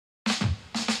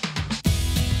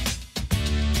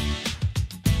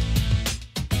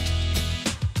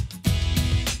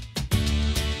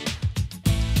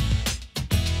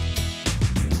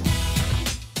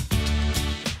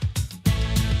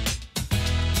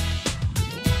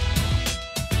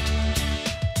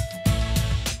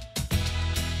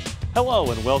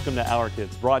Hello and welcome to Our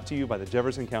Kids, brought to you by the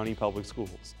Jefferson County Public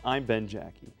Schools. I'm Ben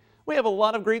Jackie. We have a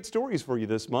lot of great stories for you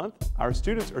this month. Our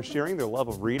students are sharing their love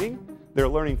of reading, they're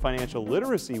learning financial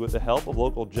literacy with the help of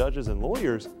local judges and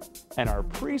lawyers, and our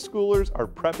preschoolers are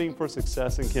prepping for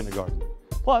success in kindergarten.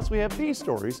 Plus, we have these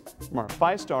stories from our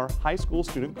 5-star high school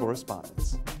student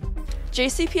correspondents.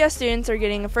 JCPS students are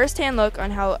getting a first-hand look on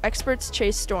how experts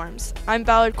chase storms. I'm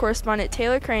Ballard correspondent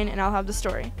Taylor Crane, and I'll have the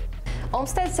story.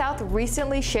 Olmsted South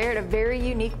recently shared a very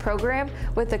unique program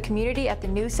with the community at the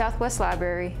new Southwest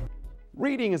Library.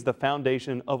 Reading is the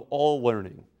foundation of all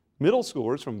learning. Middle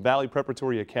schoolers from Valley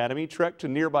Preparatory Academy trekked to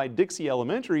nearby Dixie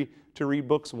Elementary to read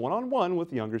books one-on-one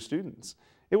with younger students.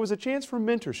 It was a chance for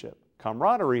mentorship,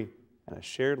 camaraderie, and a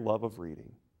shared love of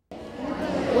reading.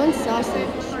 One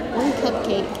sausage, one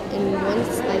cupcake, and one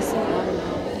slice of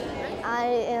watermelon. I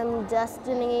am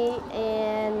Destiny,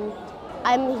 and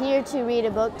I'm here to read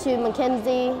a book to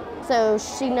Mackenzie so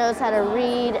she knows how to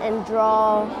read and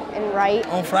draw and write.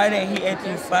 On Friday, he ate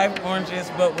through 5 oranges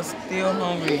but was still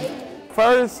hungry.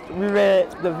 First, we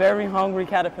read The Very Hungry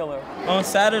Caterpillar. On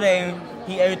Saturday,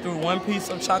 he ate through 1 piece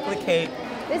of chocolate cake.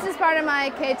 This is part of my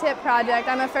K-TIP project.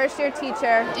 I'm a first-year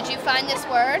teacher. Did you find this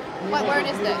word? What word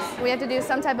is this? We have to do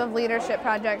some type of leadership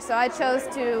project, so I chose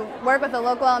to work with a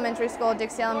local elementary school,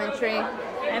 Dixie Elementary,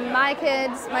 and my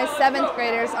kids, my 7th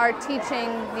graders, are teaching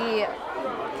the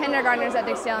kindergartners at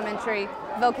Dixie Elementary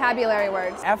vocabulary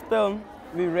words. After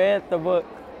we read the book,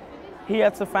 he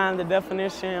had to find the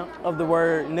definition of the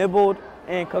word nibbled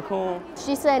and cocoon.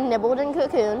 She said nibbled and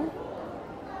cocoon,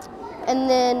 and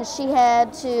then she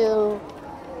had to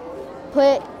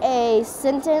put a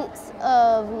sentence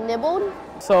of nibbled.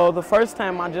 So the first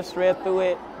time I just read through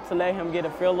it to let him get a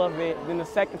feel of it. Then the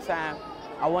second time,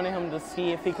 I wanted him to see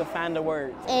if he could find the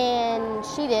words. And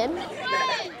she did.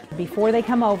 Before they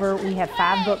come over, we have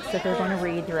 5 books that they're going to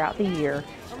read throughout the year.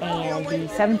 And the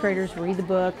 7th graders read the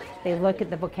book, they look at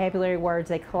the vocabulary words,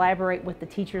 they collaborate with the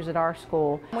teachers at our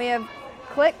school. We have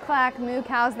Click Clack, Moo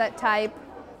Cows That Type,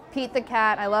 Pete the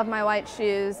Cat, I Love My White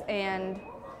Shoes, and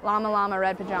Llama Llama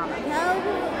Red Pajama.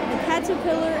 The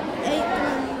caterpillar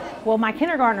ate through. Well, my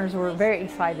kindergartners were very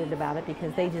excited about it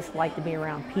because they just like to be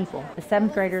around people. The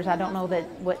 7th graders, I don't know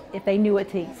if they knew what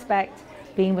to expect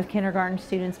being with kindergarten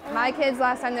students. My kids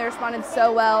last time, they responded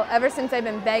so well. Ever since they've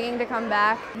been begging to come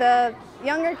back. The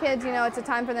younger kids, you know, it's a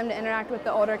time for them to interact with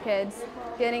the older kids,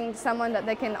 getting someone that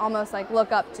they can almost like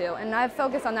look up to. And I've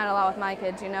focused on that a lot with my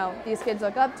kids, you know. These kids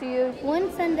look up to you.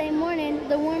 One Sunday morning,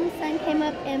 the warm sun came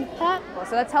up and popped.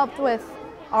 So that's helped with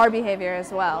our behavior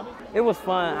as well. It was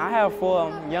fun. I have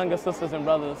 4 younger sisters and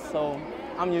brothers, so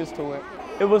I'm used to it.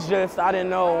 It was just, I didn't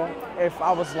know if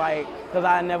I was like, because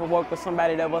I had never worked with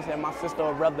somebody that wasn't my sister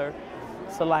or brother.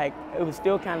 So like, I was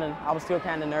still kind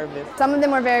of nervous. Some of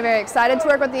them were very, very excited to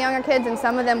work with the younger kids, and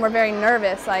some of them were very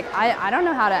nervous. Like, I don't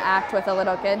know how to act with a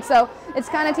little kid. So it's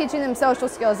kind of teaching them social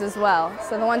skills as well.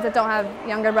 So the ones that don't have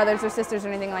younger brothers or sisters or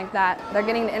anything like that, they're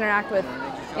getting to interact with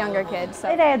younger kids. So.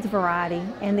 It adds variety,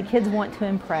 and the kids want to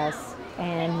impress.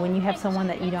 And when you have someone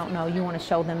that you don't know, you want to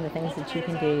show them the things that you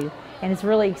can do. And it's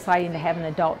really exciting to have an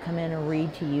adult come in and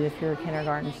read to you if you're a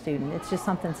kindergarten student. It's just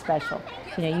something special.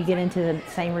 You know, you get into the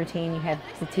same routine, you have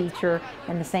the teacher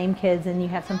and the same kids, and you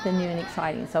have something new and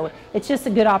exciting. So it's just a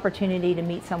good opportunity to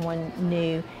meet someone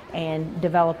new and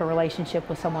develop a relationship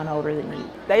with someone older than you.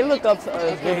 They look up to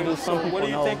us bigger than some people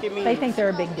know. They think they're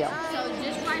a big deal.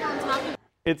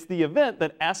 It's the event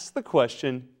that asks the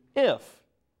question, if.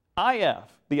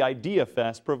 IF, the Idea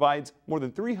Fest, provides more than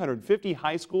 350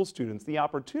 high school students the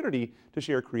opportunity to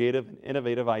share creative and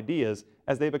innovative ideas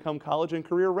as they become college and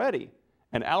career ready.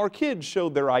 And our kids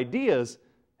showed their ideas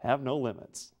have no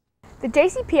limits. The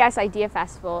JCPS Idea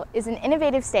Festival is an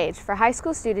innovative stage for high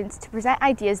school students to present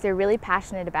ideas they're really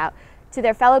passionate about to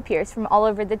their fellow peers from all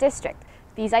over the district.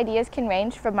 These ideas can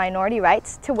range from minority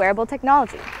rights to wearable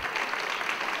technology.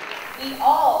 We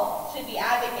all should be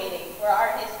advocating for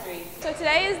our history. So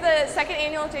today is the 2nd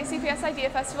annual JCPS Idea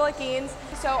Festival at Gaines.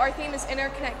 So our theme is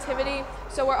interconnectivity.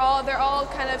 So they're all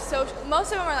kind of social,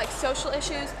 most of them are like social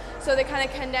issues. So they kind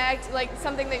of connect, like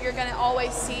something that you're gonna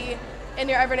always see in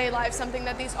your everyday life, something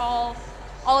that all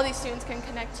of these students can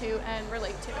connect to and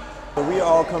relate to. We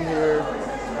all come here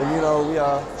and, you know, we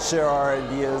share our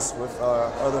ideas with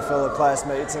our other fellow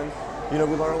classmates, and, you know,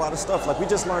 we learn a lot of stuff. Like we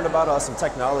just learned about some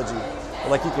technology.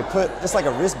 Like you can put, it's like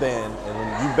a wristband,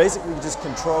 and you basically just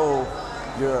control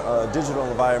your digital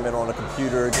environment on a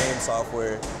computer, game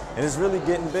software, and it's really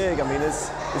getting big. I mean,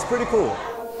 it's pretty cool.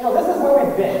 You know, this is where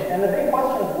we've been, and the big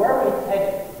question is where are we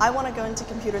headed? I want to go into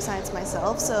computer science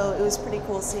myself, so it was pretty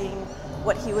cool seeing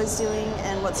what he was doing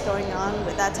and what's going on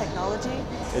with that technology.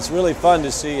 It's really fun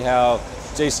to see how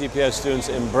JCPS students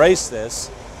embrace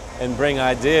this and bring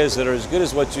ideas that are as good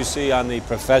as what you see on the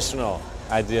professional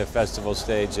Idea Festival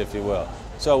stage, if you will.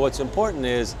 So what's important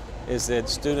is that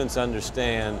students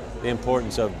understand the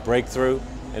importance of breakthrough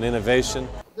and innovation.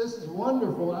 This is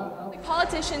wonderful. Like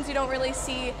politicians, you don't really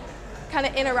see kind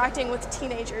of interacting with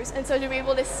teenagers, and so to be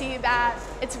able to see that,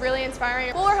 it's really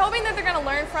inspiring. Well, we're hoping that they're going to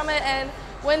learn from it, and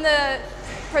when the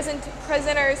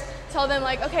presenters tell them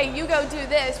like, okay, you go do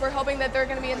this, we're hoping that they're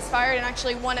going to be inspired and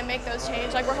actually want to make those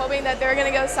changes. Like we're hoping that they're going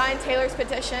to go sign Taylor's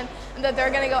petition and that they're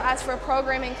going to go ask for a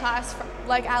programming class,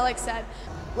 like Alex said.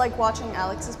 Like watching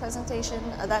Alex's presentation,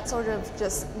 that sort of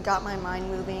just got my mind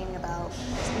moving about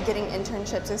getting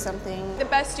internships or something. The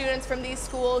best students from these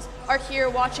schools are here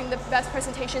watching the best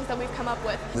presentations that we've come up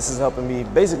with. This is helping me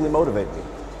basically motivate me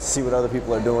to see what other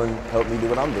people are doing, help me do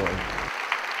what I'm doing.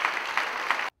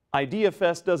 Idea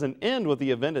Fest doesn't end with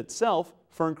the event itself.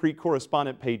 Fern Creek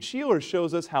correspondent Paige Sheeler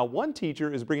shows us how one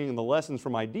teacher is bringing the lessons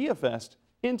from Idea Fest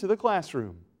into the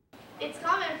classroom. It's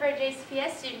common for a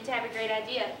JCPS student to have a great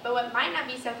idea, but what might not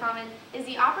be so common is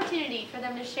the opportunity for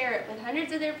them to share it with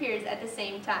hundreds of their peers at the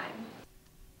same time.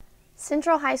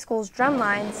 Central High School's drum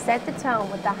line set the tone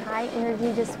with the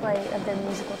high-energy display of their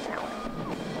musical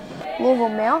talent. Louisville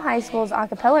Male High School's a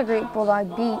cappella group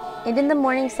Bulldog Beat ended the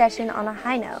morning session on a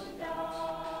high note.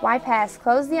 YPAS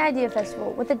closed the Idea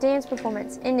Festival with a dance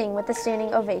performance ending with a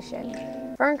standing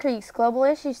ovation. Fern Creek's Global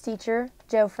Issues teacher,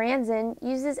 Joe Franzen,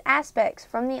 uses aspects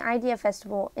from the Idea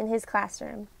Festival in his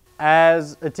classroom.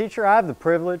 As a teacher, I have the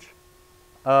privilege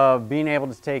of being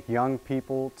able to take young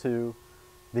people to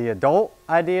the Adult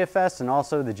Idea Fest and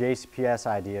also the JCPS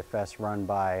Idea Fest run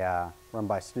by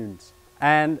students.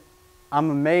 And I'm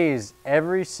amazed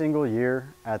every single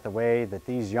year at the way that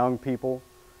these young people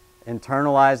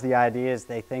internalize the ideas,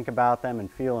 they think about them,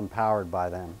 and feel empowered by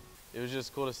them. It was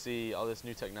just cool to see all this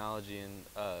new technology and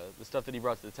the stuff that he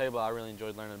brought to the table. I really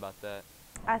enjoyed learning about that.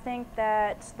 I think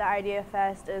that the Idea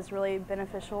Fest is really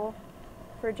beneficial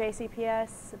for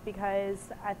JCPS because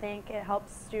I think it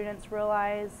helps students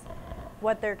realize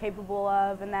what they're capable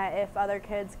of and that if other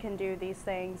kids can do these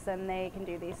things, then they can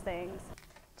do these things.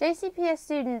 JCPS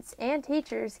students and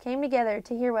teachers came together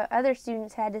to hear what other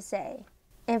students had to say.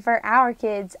 And for Our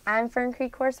Kids, I'm Fern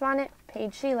Creek correspondent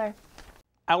Paige Sheeler.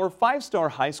 Our 5-star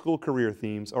high school career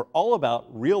themes are all about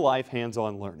real-life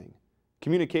hands-on learning.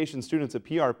 Communication students at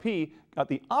PRP got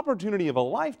the opportunity of a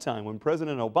lifetime when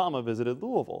President Obama visited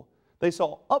Louisville. They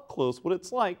saw up close what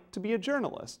it's like to be a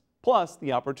journalist, plus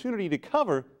the opportunity to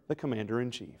cover the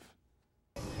Commander-in-Chief.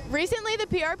 Recently, the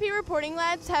PRP reporting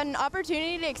labs had an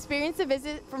opportunity to experience a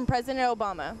visit from President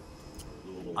Obama.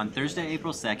 On Thursday,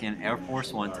 April 2nd, Air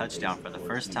Force One touched down for the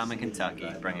first time in Kentucky,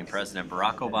 bringing President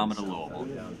Barack Obama to Louisville,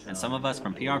 and some of us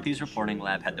from PRP's reporting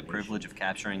lab had the privilege of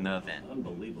capturing the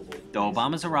event. Though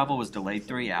Obama's arrival was delayed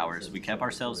 3 hours, we kept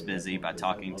ourselves busy by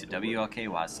talking to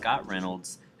WLKY's Scott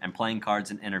Reynolds and playing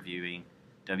cards and interviewing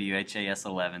WHAS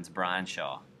 11's Brian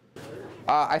Shaw.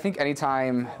 I think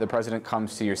anytime the president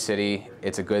comes to your city,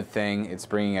 it's a good thing. It's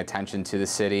bringing attention to the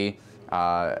city.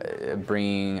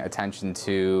 Bringing attention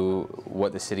to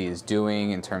what the city is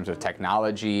doing in terms of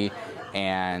technology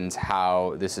and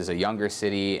how this is a younger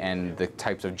city and the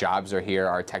types of jobs are here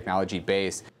are technology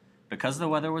based. Because the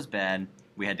weather was bad,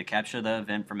 we had to capture the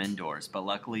event from indoors, but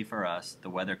luckily for us, the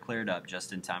weather cleared up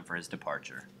just in time for his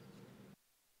departure.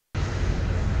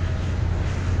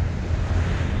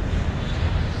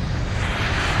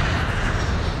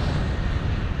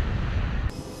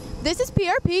 This is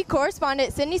PRP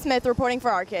correspondent Sydney Smith reporting for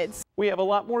Our Kids. We have a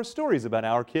lot more stories about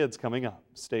Our Kids coming up.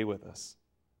 Stay with us.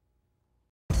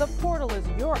 The portal is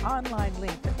your online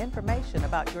link for information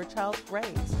about your child's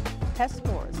grades, test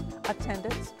scores,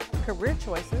 attendance, career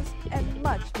choices, and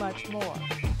much, much more.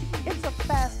 It's a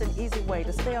fast and easy way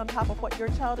to stay on top of what your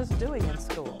child is doing in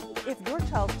school. If your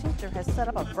child's teacher has set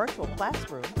up a virtual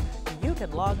classroom, you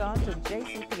can log on to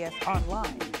JCPS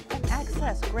Online and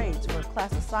access grades for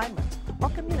class assignments or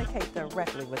communicate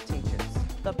directly with teachers.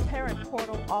 The Parent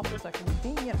Portal offers a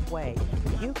convenient way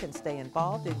you can stay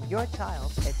involved in your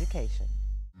child's education.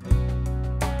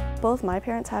 Both my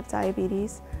parents have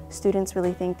diabetes. Students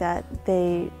really think that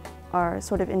they are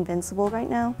sort of invincible right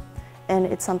now, and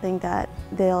it's something that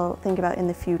they'll think about in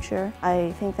the future.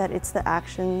 I think that it's the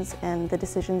actions and the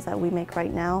decisions that we make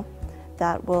right now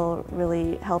that will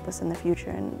really help us in the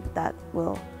future, and that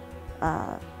will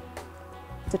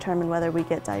determine whether we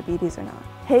get diabetes or not.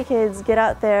 Hey kids, get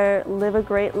out there, live a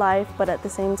great life, but at the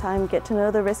same time get to know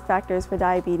the risk factors for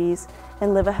diabetes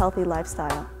and live a healthy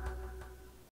lifestyle.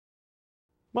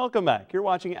 Welcome back. You're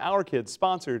watching Our Kids,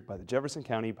 sponsored by the Jefferson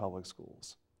County Public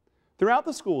Schools. Throughout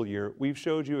the school year, we've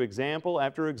showed you example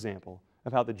after example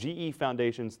of how the GE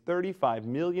Foundation's $35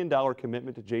 million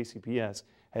commitment to JCPS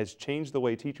has changed the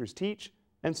way teachers teach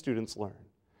and students learn.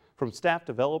 From staff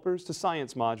developers to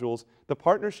science modules, the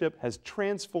partnership has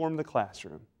transformed the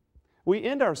classroom. We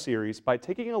end our series by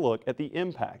taking a look at the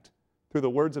impact through the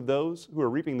words of those who are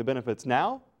reaping the benefits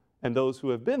now and those who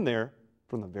have been there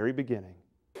from the very beginning.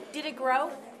 Did it grow?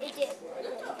 It did.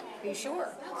 Are you sure?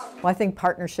 Well, I think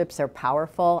partnerships are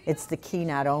powerful. It's the key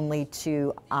not only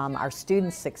to our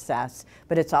students' success,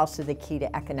 but it's also the key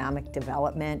to economic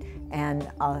development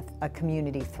and a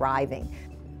community thriving.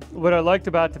 What I liked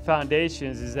about the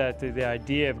foundations is that the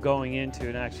idea of going into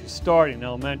and actually starting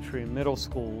elementary and middle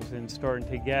schools and starting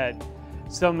to get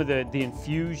some of the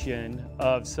infusion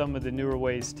of some of the newer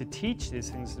ways to teach these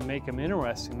things, to make them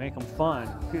interesting, make them fun,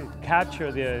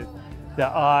 capture the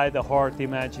eye, the heart, the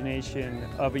imagination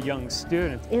of a young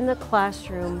student. In the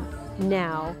classroom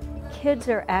now, kids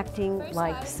are acting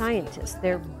like scientists.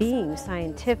 They're being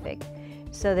scientific.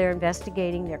 So they're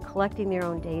investigating, they're collecting their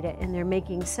own data, and they're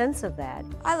making sense of that.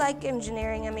 I like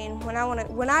engineering. I mean,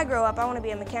 when I grow up, I want to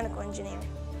be a mechanical engineer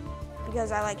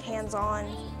because I like hands-on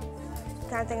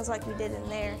kind of things like we did in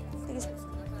there. I think it's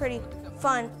pretty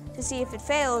fun to see if it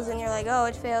fails and you're like, oh,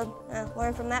 it failed.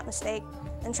 Learn from that mistake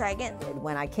and try again.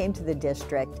 When I came to the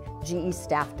district, GE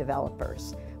staff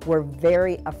developers were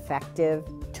very effective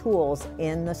tools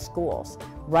in the schools,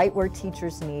 right where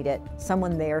teachers need it,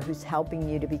 someone there who's helping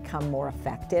you to become more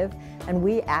effective. And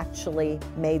we actually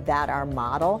made that our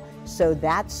model. So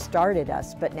that started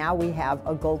us, but now we have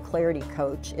a goal clarity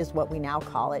coach, is what we now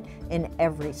call it, in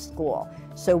every school.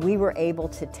 So we were able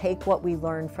to take what we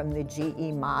learned from the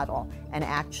GE model and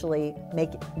actually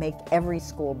make every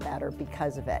school better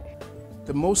because of it.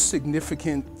 The most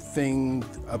significant thing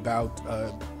about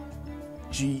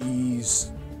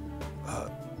GE's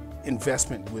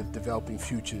investment with Developing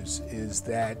Futures is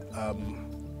that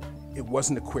it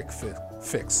wasn't a quick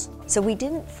fix. So we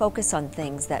didn't focus on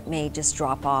things that may just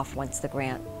drop off once the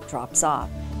grant drops off.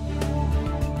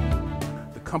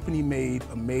 The company made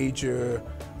a major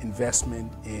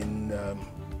investment in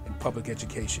public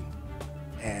education,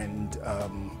 and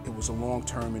it was a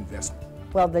long-term investment.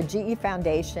 Well, the GE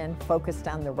Foundation focused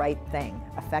on the right thing,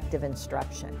 effective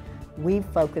instruction. We've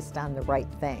focused on the right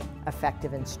thing,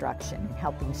 effective instruction,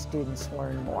 helping students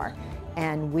learn more.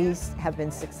 And we have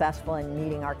been successful in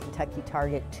meeting our Kentucky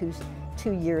target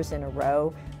two years in a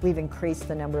row. We've increased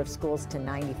the number of schools to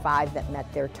 95 that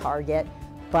met their target.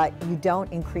 But you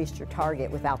don't increase your target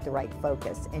without the right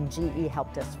focus, and GE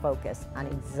helped us focus on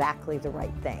exactly the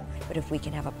right thing. But if we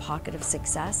can have a pocket of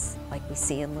success, like we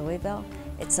see in Louisville,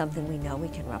 it's something we know we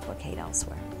can replicate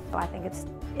elsewhere. I think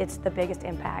it's the biggest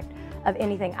impact of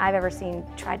anything I've ever seen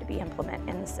tried to be implemented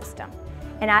in the system.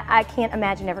 And I can't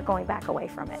imagine ever going back away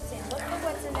from it.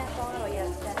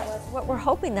 What we're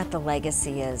hoping that the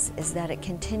legacy is that it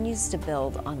continues to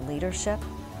build on leadership,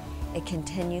 it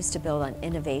continues to build on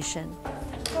innovation.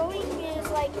 Growing is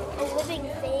like a living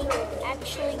thing,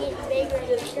 actually getting bigger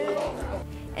and bigger.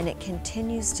 And it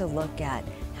continues to look at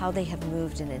how they have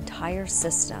moved an entire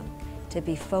system to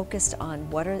be focused on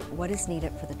what is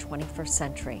needed for the 21st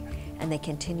century, and they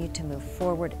continue to move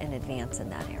forward and advance in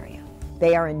that area.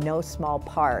 They are in no small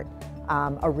part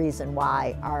a reason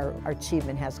why our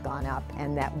achievement has gone up,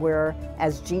 and that we're,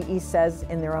 as GE says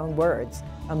in their own words,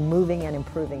 a moving and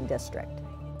improving district.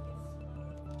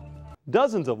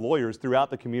 Dozens of lawyers throughout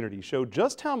the community show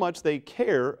just how much they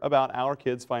care about our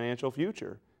kids' financial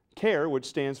future. CARE, which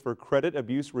stands for Credit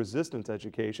Abuse Resistance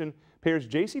Education, pairs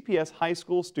JCPS high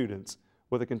school students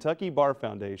with the Kentucky Bar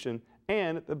Foundation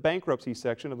and the bankruptcy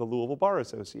section of the Louisville Bar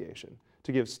Association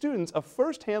to give students a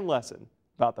first-hand lesson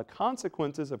about the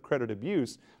consequences of credit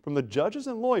abuse from the judges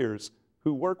and lawyers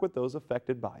who work with those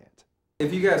affected by it.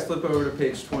 If you guys flip over to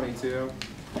page 22,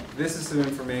 this is some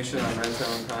information on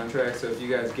rent-to-own contracts. So if you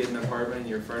guys get an apartment and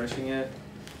you're furnishing it,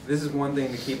 this is one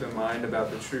thing to keep in mind about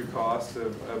the true cost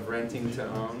of renting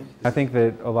to own. I think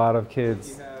that a lot of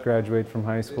kids graduate from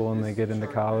high school and they get into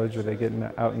college, or they get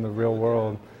out in the real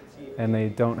world, and they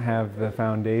don't have the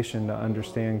foundation to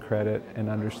understand credit and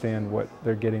understand what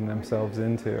they're getting themselves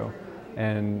into,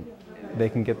 and they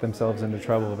can get themselves into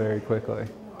trouble very quickly.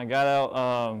 I got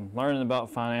out learning about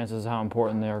finances, how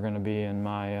important they are going to be in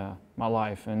my my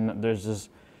life, and there's just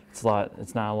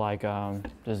it's not like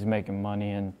just making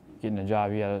money and getting a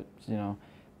job. You gotta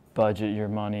budget your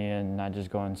money and not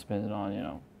just go and spend it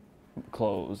on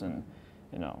clothes and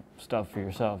stuff for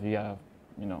yourself. You gotta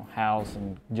house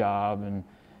and job and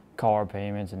car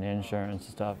payments and insurance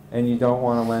and stuff. And you don't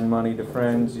want to lend money to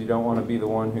friends. You don't want to be the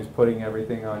one who's putting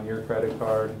everything on your credit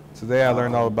card. Today I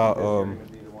learned all about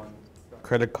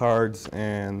credit cards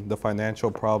and the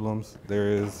financial problems there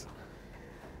is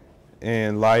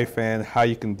in life and how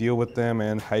you can deal with them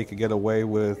and how you can get away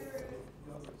with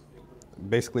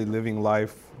basically living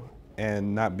life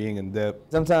and not being in debt.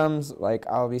 Sometimes, like,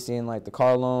 I'll be seeing like the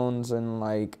car loans and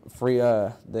like free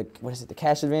the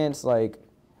cash advance, like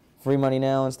free money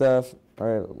now and stuff,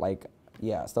 or like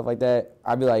stuff like that.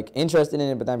 I'd be like interested in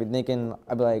it, but then I'd be thinking,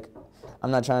 I'd be like, I'm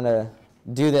not trying to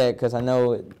do that because I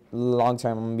know long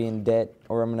term I'm gonna be in debt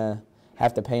or I'm gonna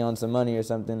have to pay on some money or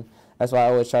something. That's why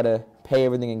I always try to pay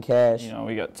everything in cash. You know,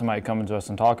 we got somebody coming to us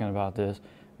and talking about this,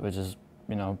 which is,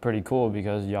 you know, pretty cool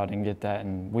because y'all didn't get that,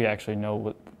 and we actually know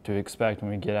what to expect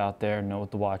when we get out there, know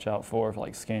what to watch out for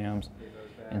like scams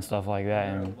and stuff like that.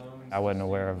 And I wasn't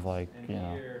aware of, like, you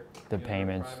know, the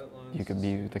payments. You could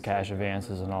be the cash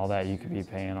advances and all that you could be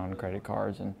paying on credit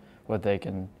cards and what they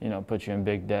can, you know, put you in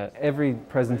big debt. Every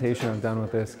presentation I've done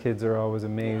with this, kids are always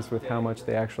amazed with how much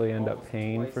they actually end up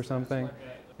paying for something.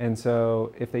 And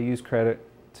so if they use credit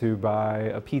to buy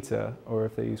a pizza or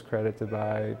if they use credit to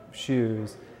buy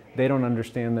shoes, they don't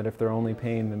understand that if they're only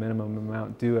paying the minimum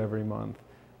amount due every month,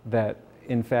 that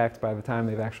in fact by the time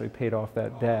they've actually paid off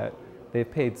that debt, they've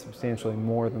paid substantially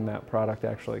more than that product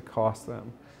actually cost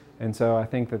them. And so I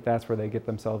think that that's where they get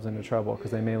themselves into trouble, because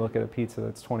they may look at a pizza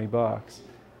that's 20 bucks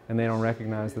and they don't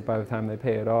recognize that by the time they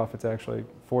pay it off, it's actually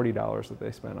 $40 that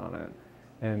they spent on it.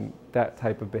 And that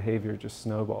type of behavior just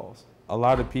snowballs. A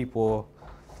lot of people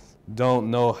don't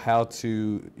know how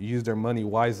to use their money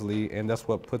wisely, and that's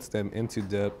what puts them into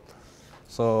debt.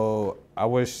 So I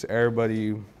wish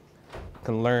everybody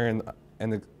can learn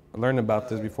about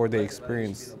this before they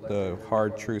experience the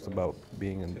hard truth about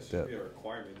being in debt.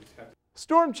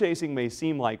 Storm chasing may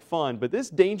seem like fun, but this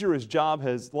dangerous job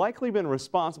has likely been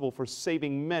responsible for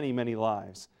saving many, many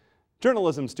lives.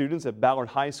 Journalism students at Ballard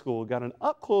High School got an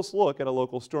up-close look at a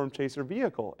local storm chaser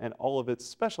vehicle and all of its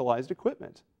specialized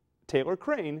equipment. Taylor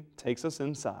Crane takes us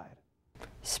inside.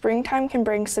 Springtime can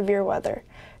bring severe weather.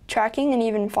 Tracking and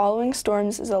even following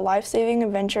storms is a life-saving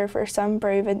adventure for some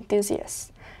brave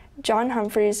enthusiasts. John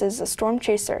Humphreys is a storm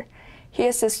chaser. He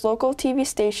assists local TV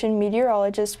station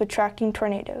meteorologists with tracking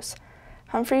tornadoes.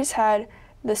 Humphreys had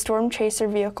the storm chaser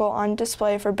vehicle on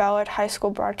display for Ballard High School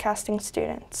broadcasting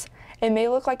students. It may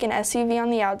look like an SUV on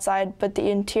the outside, but the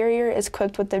interior is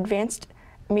equipped with advanced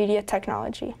media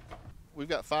technology. We've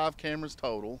got 5 cameras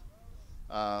total,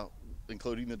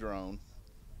 including the drone.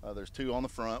 There's 2 on the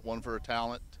front, 1 for a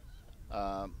talent.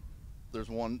 There's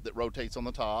 1 that rotates on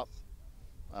the top.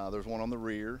 There's 1 on the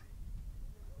rear.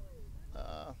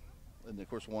 And of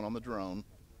course 1 on the drone.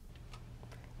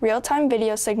 Real-time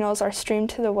video signals are streamed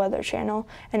to the Weather Channel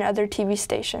and other TV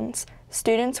stations.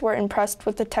 Students were impressed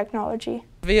with the technology.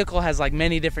 The vehicle has like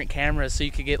many different cameras, so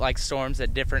you could get like storms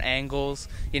at different angles,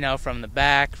 you know, from the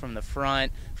back, from the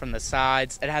front, from the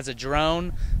sides. It has a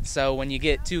drone, so when you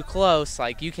get too close,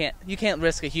 like you can't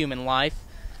risk a human life.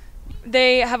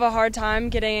 They have a hard time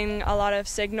getting a lot of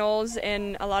signals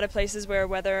in a lot of places where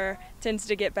weather tends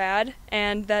to get bad,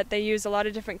 and that they use a lot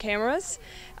of different cameras,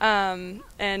 and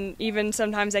even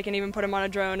sometimes they can even put them on a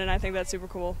drone, and I think that's super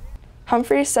cool.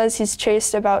 Humphreys says he's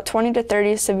chased about 20 to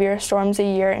 30 severe storms a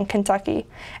year in Kentucky,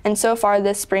 and so far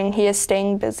this spring he is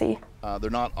staying busy.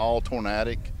 They're not all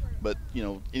tornadic, but you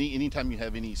know, anytime you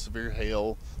have any severe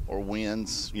hail or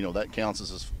winds, you know, that counts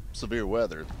as severe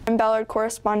weather. I'm Ballard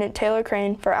correspondent Taylor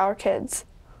Crane for Our Kids.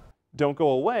 Don't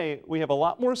go away, we have a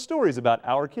lot more stories about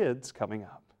Our Kids coming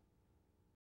up.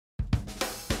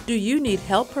 Do you need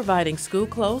help providing school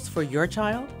clothes for your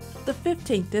child? The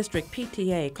 15th District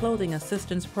PTA Clothing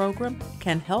Assistance Program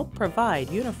can help provide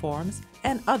uniforms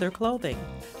and other clothing.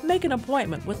 Make an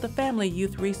appointment with the Family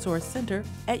Youth Resource Center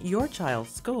at your child's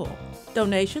school.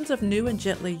 Donations of new and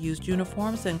gently used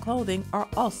uniforms and clothing are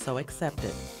also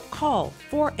accepted. Call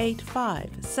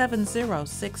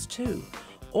 485-7062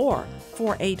 or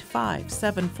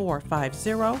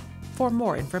 485-7450 for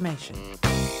more information.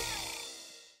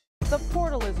 The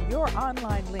portal is your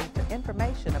online link to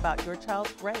information about your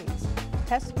child's grades,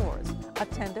 test scores,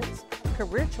 attendance,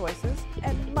 career choices,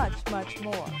 and much, much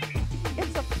more.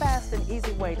 It's a fast and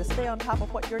easy way to stay on top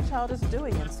of what your child is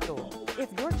doing in school.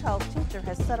 If your child's teacher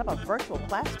has set up a virtual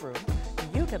classroom,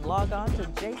 you can log on to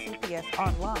JCPS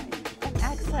Online and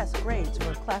access grades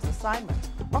for class assignments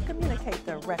or communicate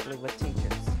directly with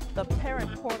teachers. The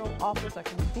Parent Portal offers a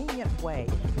convenient way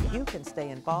you can stay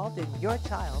involved in your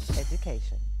child's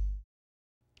education.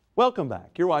 Welcome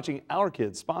back. You're watching Our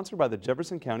Kids, sponsored by the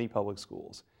Jefferson County Public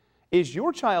Schools. Is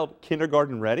your child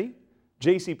kindergarten ready?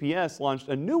 JCPS launched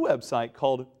a new website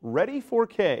called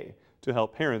Ready4K to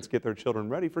help parents get their children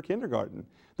ready for kindergarten.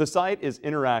 The site is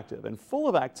interactive and full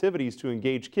of activities to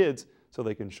engage kids so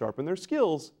they can sharpen their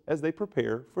skills as they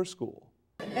prepare for school.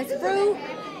 It's fruit,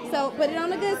 So put it on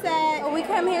the good side. We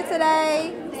come here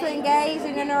today to engage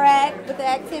and interact with the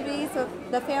activities of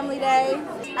the family day.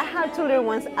 I have two little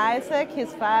ones, Isaac,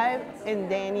 he's 5, and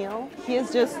Daniel,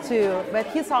 he's just 2, but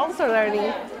he's also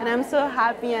learning, and I'm so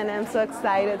happy and I'm so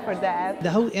excited for that.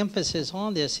 The whole emphasis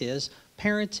on this is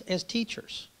parents as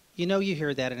teachers. You know, you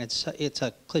hear that, and it's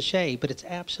a cliche, but it's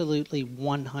absolutely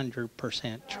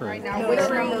 100% true. Right now, which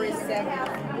number is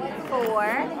 7?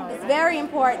 4. It's very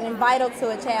important and vital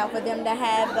to a child for them to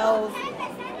have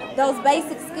those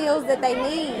basic skills that they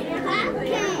need.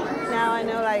 Now I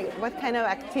know like what kind of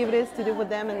activities to do with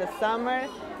them in the summer,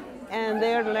 and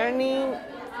they're learning.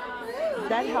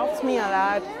 That helps me a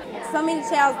lot. So many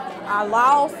children are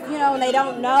lost, you know, and they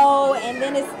don't know, and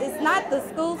then it's not the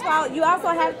school's fault. You also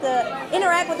have to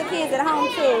interact with the kids at home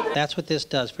too. That's what this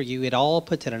does for you. It all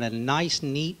puts it in a nice,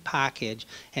 neat package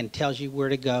and tells you where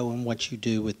to go and what you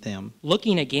do with them.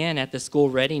 Looking again at the school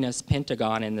readiness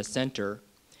pentagon in the center,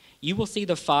 you will see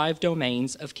the 5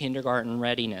 domains of kindergarten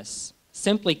readiness.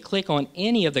 Simply click on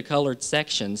any of the colored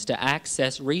sections to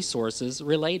access resources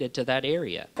related to that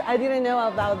area. I didn't know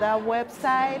about that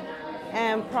website,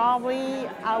 and probably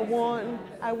I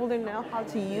wouldn't know how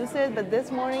to use it, but this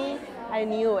morning I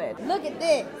knew it. Look at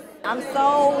this. I'm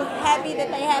so happy that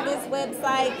they have this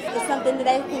website. It's something that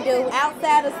they can do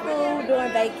outside of school,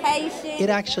 during vacation. It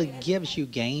actually gives you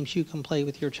games you can play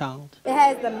with your child. It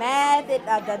has the math, the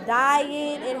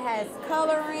diet, it has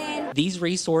coloring. These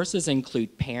resources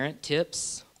include parent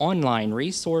tips, online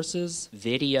resources,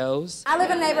 videos. I live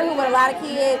in a neighborhood with a lot of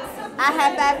kids. I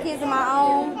have 5 kids of my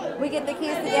own. We get the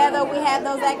kids together, we have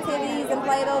those activities and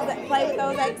play with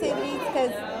those activities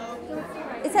because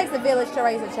it takes a village to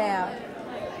raise a child.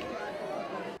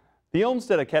 The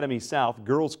Olmsted Academy South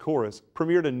Girls Chorus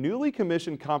premiered a newly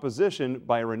commissioned composition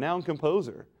by a renowned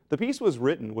composer. The piece was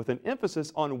written with an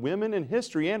emphasis on women in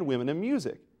history and women in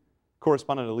music.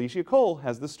 Correspondent Alicia Cole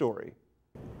has the story.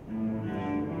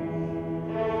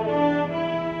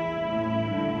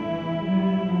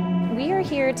 We are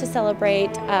here to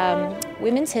celebrate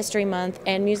Women's History Month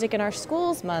and Music in Our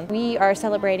Schools Month. We are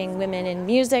celebrating women in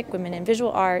music, women in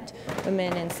visual art,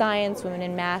 women in science, women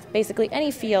in math, basically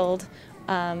any field.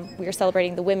 We are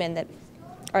celebrating the women that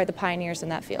are the pioneers in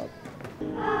that field.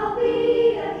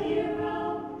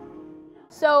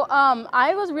 So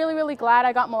I was really glad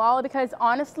I got Malala because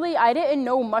honestly I didn't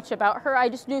know much about her. I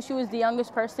just knew she was the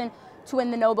youngest person to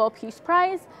win the Nobel Peace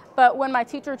Prize. But when my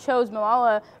teacher chose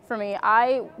Malala for me,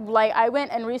 I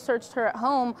went and researched her at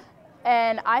home,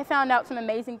 and I found out some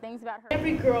amazing things about her.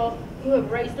 Every girl who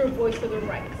have raised their voice for their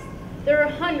rights. There are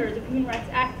hundreds of human rights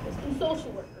activists and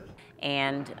social workers.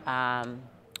 And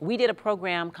we did a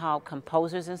program called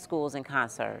Composers in Schools in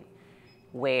Concert,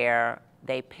 where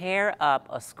they pair up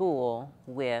a school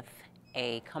with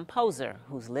a composer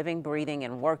who's living, breathing,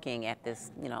 and working at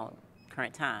this,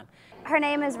 current time. Her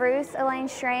name is Ruth Elaine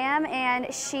Schramm,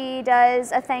 and she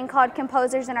does a thing called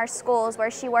Composers in Our Schools, where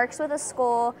she works with a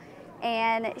school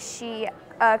and she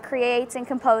creates and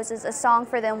composes a song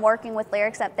for them working with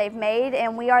lyrics that they've made,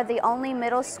 and we are the only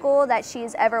middle school that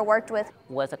she's ever worked with.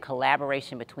 Was a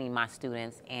collaboration between my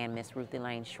students and Miss Ruth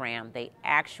Elaine Schramm. They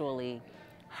actually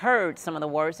heard some of the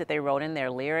words that they wrote in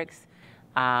their lyrics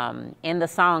in the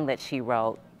song that she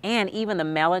wrote, and even the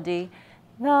melody,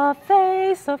 "The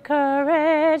Face of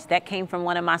Courage," that came from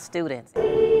one of my students.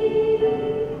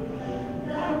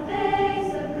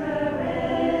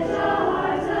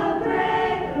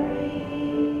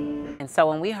 And so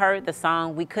when we heard the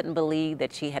song, we couldn't believe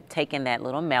that she had taken that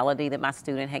little melody that my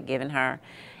student had given her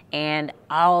and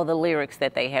all the lyrics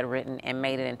that they had written and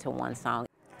made it into one song.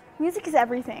 Music is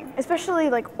everything, especially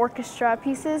like orchestra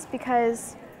pieces,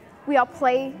 because we all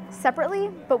play separately,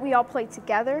 but we all play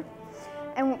together.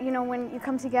 And when you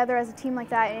come together as a team like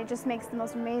that, it just makes the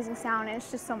most amazing sound, and it's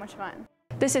just so much fun.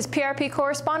 This is PRP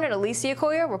correspondent Alicia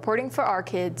Coyer reporting for Our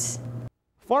Kids.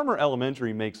 Farmer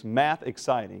Elementary makes math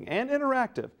exciting and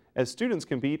interactive as students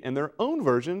compete in their own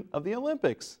version of the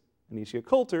Olympics. Anisha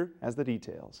Coulter has the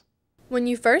details. When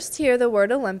you first hear the word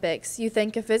Olympics, you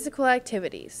think of physical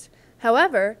activities.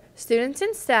 However, students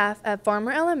and staff at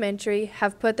Farmer Elementary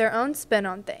have put their own spin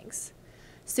on things.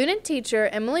 Student teacher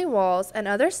Emily Walls and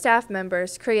other staff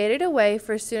members created a way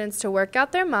for students to work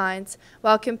out their minds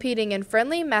while competing in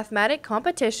friendly mathematic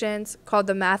competitions called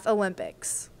the Math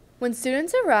Olympics. When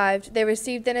students arrived, they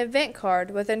received an event card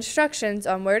with instructions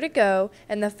on where to go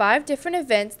and the 5 different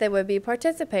events they would be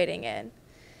participating in.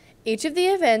 Each of the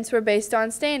events were based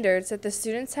on standards that the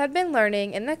students had been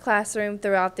learning in the classroom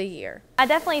throughout the year. I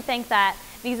definitely think that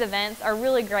these events are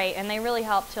really great and they really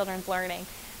help children's learning.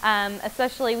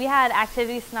 Especially, we had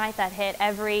activities tonight that hit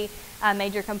every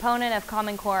major component of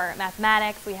Common Core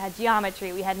mathematics. We had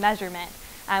geometry, we had measurement,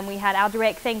 we had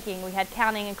algebraic thinking, we had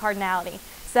counting and cardinality.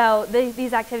 So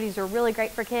these activities were really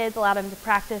great for kids, allowed them to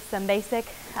practice some basic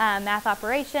math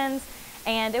operations,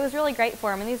 and it was really great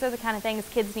for them. And these are the kind of things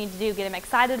kids need to do, get them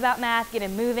excited about math, get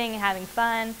them moving and having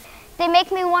fun. They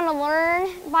make me want to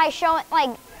learn by showing,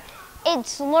 like,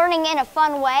 it's learning in a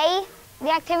fun way.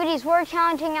 The activities were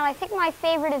challenging, and I think my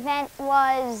favorite event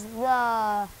was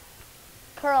the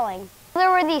curling.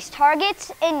 There were these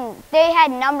targets, and they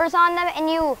had numbers on them, and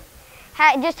you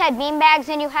just had bean bags,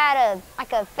 and you had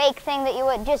a fake thing that you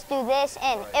would just do this,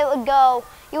 and it would go,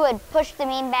 you would push the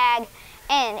bean bag,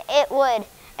 and it would,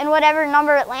 and whatever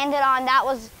number it landed on, that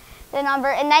was the number,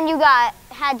 and then you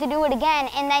had to do it again,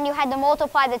 and then you had to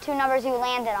multiply the two numbers you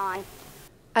landed on.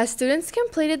 As students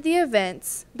completed the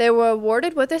events, they were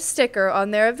awarded with a sticker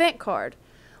on their event card.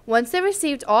 Once they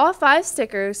received all 5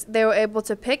 stickers, they were able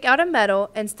to pick out a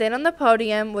medal and stand on the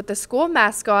podium with the school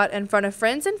mascot in front of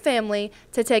friends and family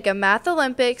to take a Math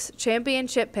Olympics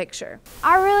championship picture.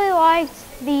 I really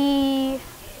liked the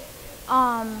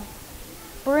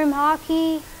broom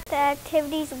hockey. The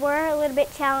activities were a little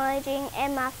bit challenging,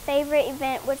 and my favorite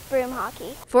event was broom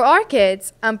hockey. For Our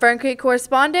Kids, I'm Fern Creek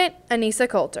correspondent Anissa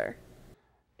Coulter.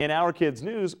 In Our Kids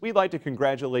News, we'd like to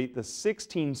congratulate the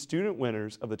 16 student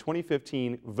winners of the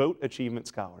 2015 Vote Achievement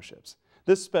Scholarships.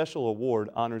 This special award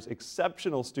honors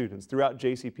exceptional students throughout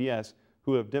JCPS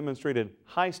who have demonstrated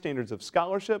high standards of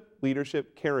scholarship,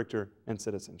 leadership, character, and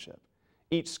citizenship.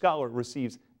 Each scholar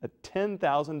receives a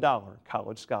 $10,000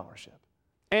 college scholarship.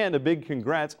 And a big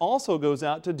congrats also goes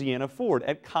out to Deanna Ford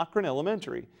at Cochran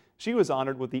Elementary. She was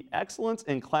honored with the Excellence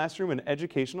in Classroom and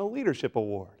Educational Leadership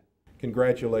Award.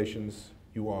 Congratulations.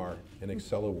 You are an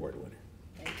Excel Award winner.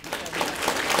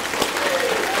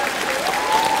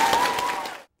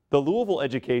 The Louisville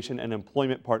Education and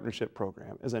Employment Partnership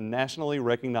Program is a nationally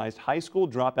recognized high school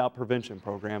dropout prevention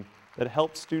program that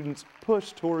helps students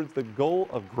push towards the goal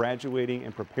of graduating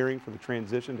and preparing for the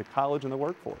transition to college and the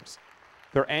workforce.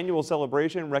 Their annual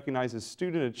celebration recognizes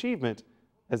student achievement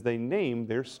as they name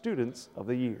their Students of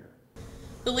the Year.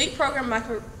 The LEAP program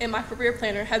and my career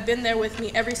planner have been there with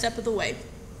me every step of the way.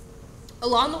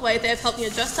 Along the way, they have helped me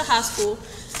adjust to high school,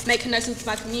 make connections with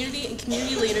my community and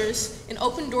community leaders, and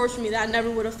open doors for me that I never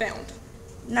would have found.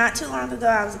 Not too long ago,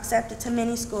 I was accepted to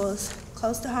many schools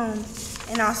close to home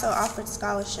and also offered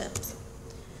scholarships.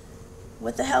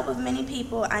 With the help of many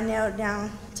people, I narrowed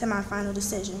down to my final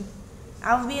decision.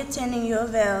 I will be attending U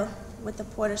of L with the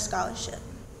Porter Scholarship.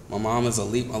 My mom is a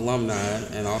LEAP alumni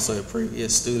and also a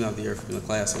previous student of the year from the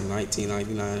class of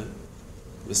 1999.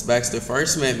 Ms. Baxter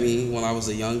first met me when I was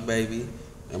a young baby,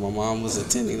 and my mom was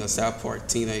attending the South Park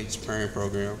Teenage Parent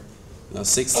Program. Now,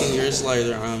 16 years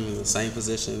later, I'm in the same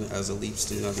position as a LEAP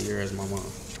Student of the Year as my mom.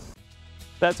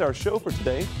 That's our show for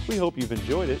today. We hope you've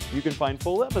enjoyed it. You can find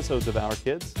full episodes of Our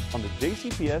Kids on the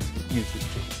JCPS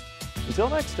YouTube channel. Until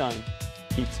next time,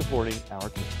 keep supporting our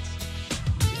kids.